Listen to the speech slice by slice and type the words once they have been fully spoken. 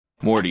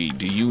Morty,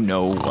 do you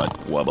know what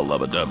wubba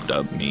lubba dub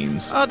dub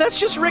means? That's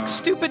just Rick's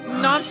stupid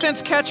nonsense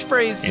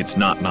catchphrase. It's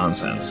not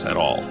nonsense at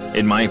all.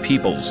 In my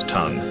people's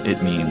tongue,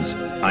 it means,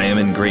 I am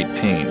in great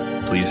pain.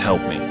 Please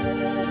help me.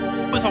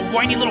 Was a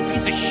whiny little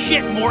piece of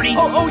shit, Morty.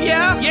 Oh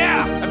yeah?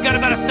 Yeah, I've got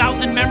about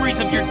 1,000 memories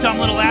of your dumb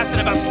little ass,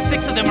 and about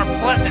 6 of them are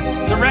pleasant.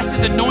 The rest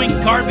is annoying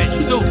garbage.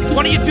 So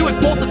why don't you do us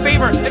both a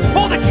favor and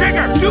pull the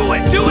trigger? Do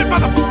it,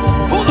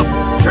 motherfucker! Pull the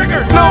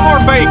trigger! No more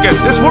bacon!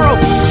 This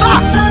world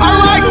sucks! Our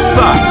life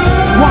sucks!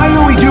 Why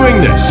are we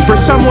doing this? For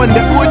someone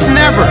that would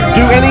never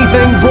do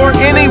anything for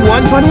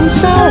anyone but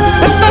himself.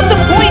 That's not the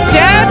point,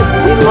 Dad!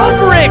 We love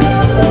Rick!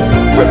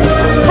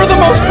 For the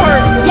most part.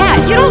 Yeah,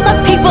 you don't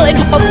love people in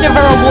hopes of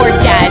a reward,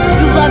 Dad.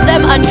 You love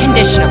them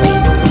unconditionally.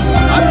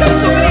 I've got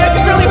so many I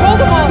can barely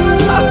hold them all.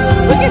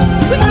 Look at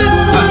this.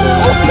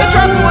 Oh, I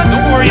dropped one.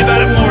 Don't worry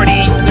about it,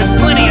 Morty. There's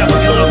plenty of them,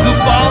 you little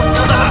goofball.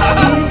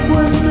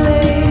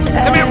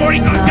 Come here, Morty.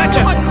 I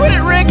gotcha. Come on, quit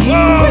it, Rick.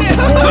 Whoa.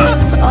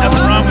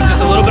 Nothing wrong with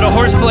just a little bit of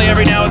horseplay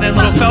every now and then,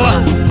 little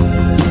fella.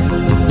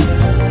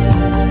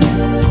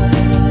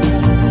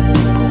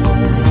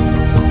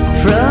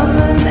 From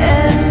an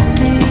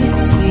empty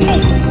sea.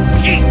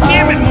 Jeez,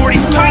 damn it, Morty!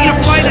 I'm trying to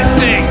fly this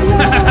thing!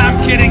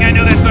 I'm kidding, I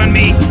know that's on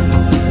me.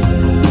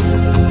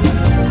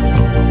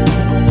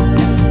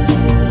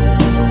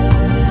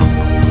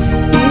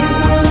 It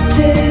will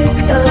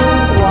take a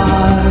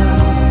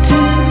while to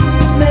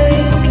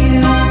make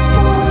you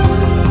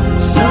smile.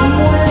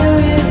 Somewhere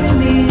in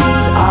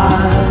these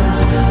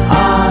eyes,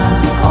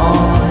 I'm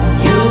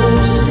on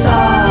your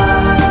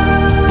side.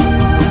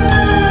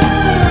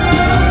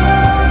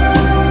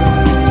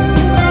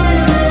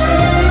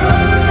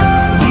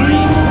 You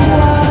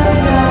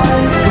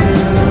wide-eyed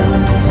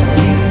girls,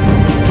 you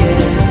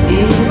get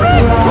it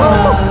right.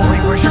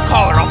 Morty, where's your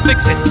collar? I'll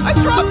fix it. I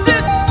dropped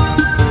it.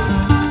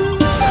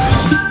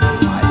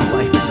 My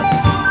life is a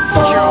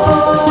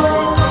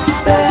Fall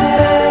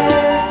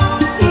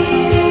back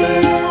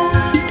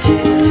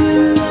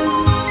into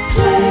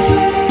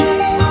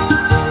place.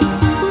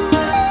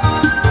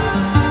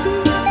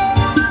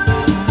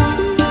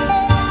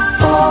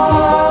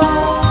 Fall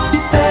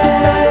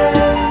back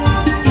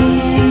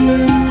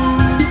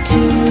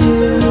into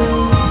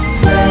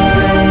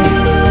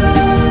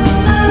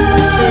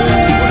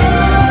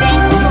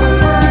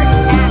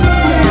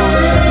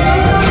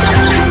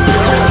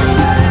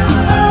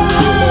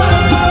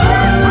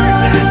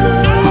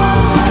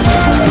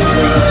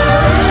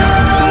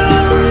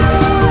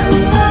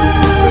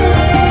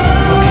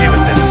okay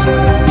with this.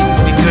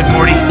 Be good,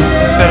 Morty.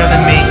 Better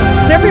than me.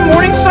 And every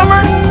morning,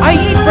 Summer, I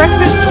eat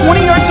breakfast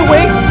 20 yards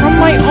away from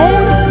my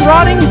own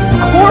rotting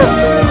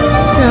corpse.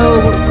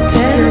 So,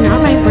 you're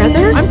not my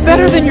brother? I'm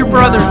better than your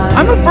brother.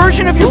 I'm a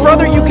version of your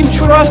brother you can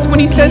trust when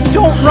he says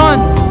don't run.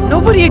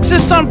 Nobody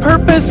exists on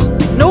purpose.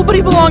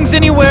 Nobody belongs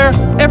anywhere.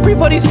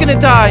 Everybody's gonna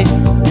die.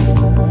 Come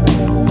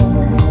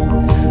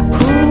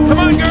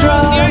on, girls.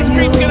 The ice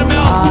cream's gonna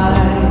melt.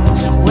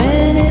 Eyes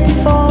when it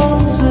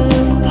falls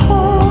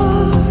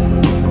apart.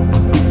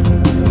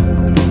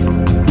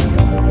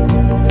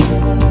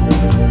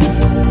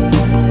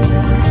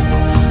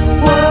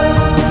 What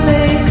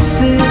makes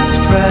this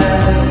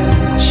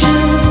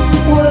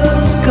fragile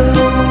world go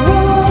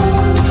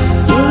round?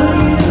 Will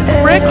you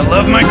ever Rick? I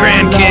love my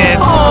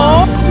grandkids.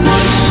 Aww.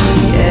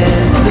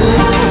 as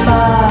if I